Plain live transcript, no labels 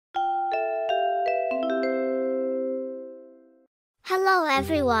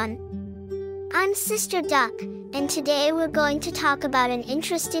everyone. I'm Sister Duck, and today we're going to talk about an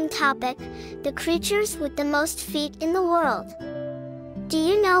interesting topic, the creatures with the most feet in the world. Do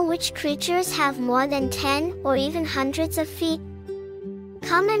you know which creatures have more than 10 or even hundreds of feet?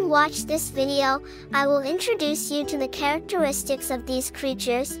 Come and watch this video. I will introduce you to the characteristics of these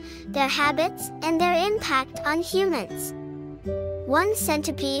creatures, their habits, and their impact on humans. 1.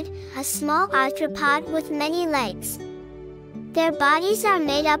 Centipede, a small arthropod with many legs. Their bodies are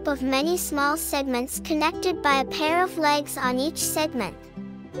made up of many small segments connected by a pair of legs on each segment.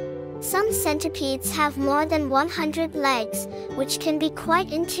 Some centipedes have more than 100 legs, which can be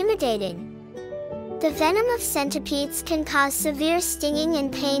quite intimidating. The venom of centipedes can cause severe stinging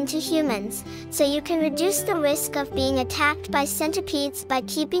and pain to humans, so you can reduce the risk of being attacked by centipedes by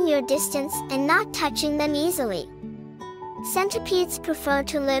keeping your distance and not touching them easily. Centipedes prefer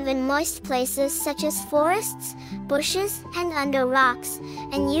to live in moist places such as forests, bushes, and under rocks,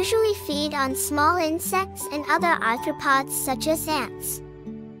 and usually feed on small insects and other arthropods such as ants.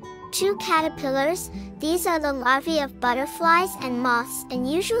 2. Caterpillars, these are the larvae of butterflies and moths and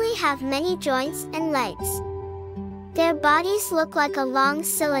usually have many joints and legs. Their bodies look like a long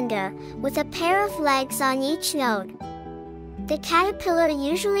cylinder, with a pair of legs on each node. The caterpillar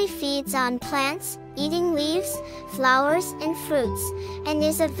usually feeds on plants, eating leaves, flowers, and fruits, and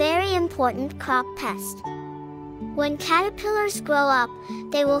is a very important crop pest. When caterpillars grow up,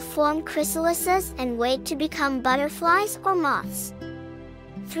 they will form chrysalises and wait to become butterflies or moths.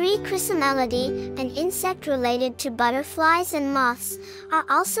 3. Chrysomelidae, an insect related to butterflies and moths, are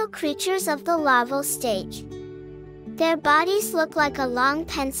also creatures of the larval stage. Their bodies look like a long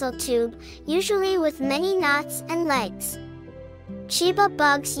pencil tube, usually with many knots and legs. Chiba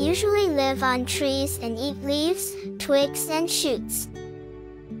bugs usually live on trees and eat leaves, twigs, and shoots.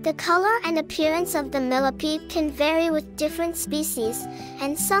 The color and appearance of the millipede can vary with different species,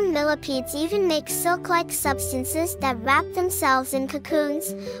 and some millipedes even make silk-like substances that wrap themselves in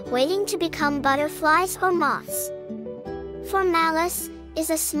cocoons, waiting to become butterflies or moths. 4. Malus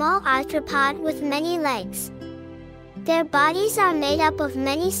is a small arthropod with many legs. Their bodies are made up of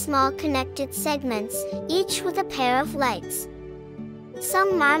many small connected segments, each with a pair of legs.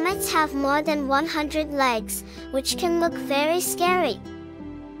 Some marmots have more than 100 legs, which can look very scary.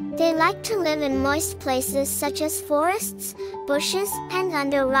 They like to live in moist places such as forests, bushes, and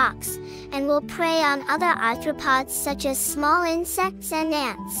under rocks, and will prey on other arthropods such as small insects and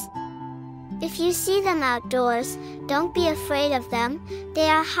ants. If you see them outdoors, don't be afraid of them, they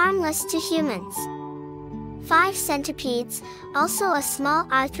are harmless to humans. 5. Centipedes, also a small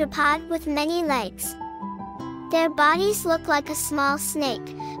arthropod with many legs. Their bodies look like a small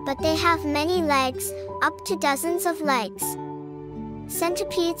snake, but they have many legs, up to dozens of legs.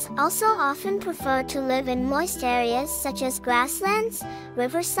 Centipedes also often prefer to live in moist areas such as grasslands,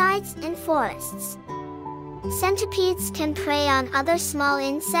 riversides, and forests. Centipedes can prey on other small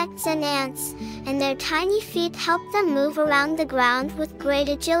insects and ants, and their tiny feet help them move around the ground with great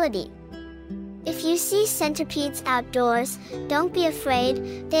agility. If you see centipedes outdoors, don't be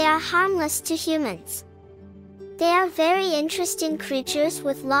afraid, they are harmless to humans. They are very interesting creatures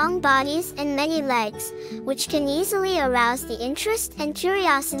with long bodies and many legs, which can easily arouse the interest and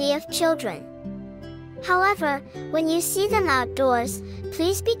curiosity of children. However, when you see them outdoors,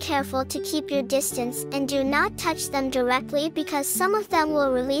 please be careful to keep your distance and do not touch them directly because some of them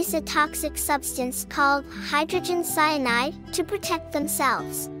will release a toxic substance called hydrogen cyanide to protect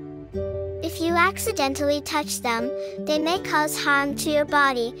themselves. If you accidentally touch them, they may cause harm to your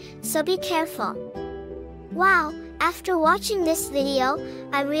body, so be careful. Wow, after watching this video,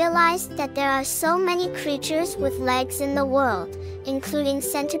 I realized that there are so many creatures with legs in the world, including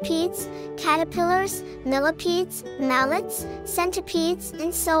centipedes, caterpillars, millipedes, mallets, centipedes,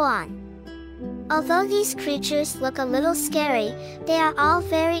 and so on. Although these creatures look a little scary, they are all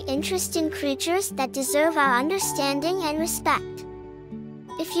very interesting creatures that deserve our understanding and respect.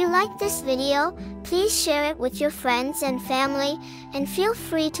 If you like this video, please share it with your friends and family, and feel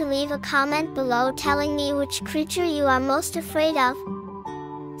free to leave a comment below telling me which creature you are most afraid of.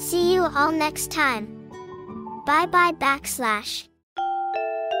 See you all next time. Bye bye /.